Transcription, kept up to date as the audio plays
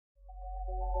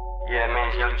Yeah,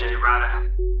 man, it's Young J Rider.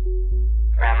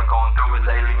 Man, I'm going through it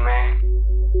lately, man.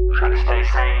 Trying to stay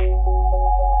sane.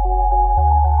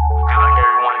 Feel like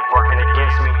everyone is working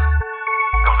against me.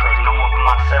 Don't trust no one but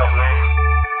myself, man.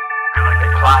 Feel like they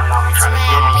plotting on me, trying to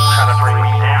get me, trying to bring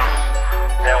me down.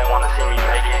 They don't wanna see me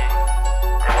make it.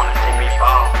 They wanna see me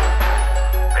fall.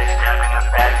 They stab in the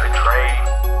back, betrayed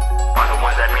by the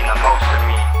ones that mean the most to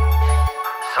me.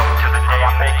 So until the day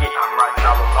I make it, I'm riding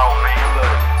all alone, man.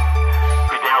 Look,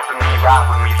 be down for me, ride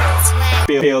with me, though.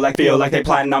 Feel like they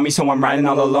plotting on me, so I'm riding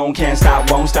all alone. Can't stop,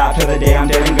 won't stop till the day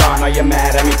I'm dead and gone. Are you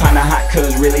mad at me? Kinda hot,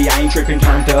 cause really I ain't trippin'.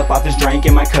 Turned up off this drink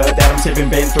in my cup that I'm sippin'.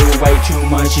 Been through way too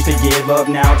much just to give up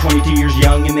now. 22 years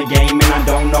young in the game and I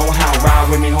don't know how.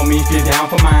 Ride with me, homie, if you're down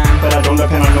for mine. But I don't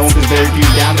depend on no one, cause very few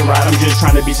down the ride. I'm just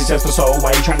trying to be successful, so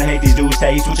why you trying to hate these dudes?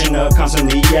 Stay switching up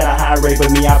constantly at a high rate.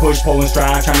 But me, I push, pull, and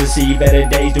strive, trying to see better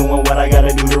days. Doing what I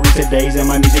gotta do to reach the days and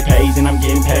my music pays and I'm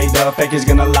getting paid. The fake is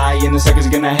gonna lie and the sucker's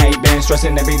gonna hate. Been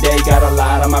stressing every day, got a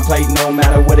lot on my plate. No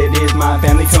matter what it is, my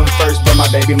family comes first. But my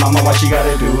baby mama, why she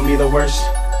gotta do me the worst?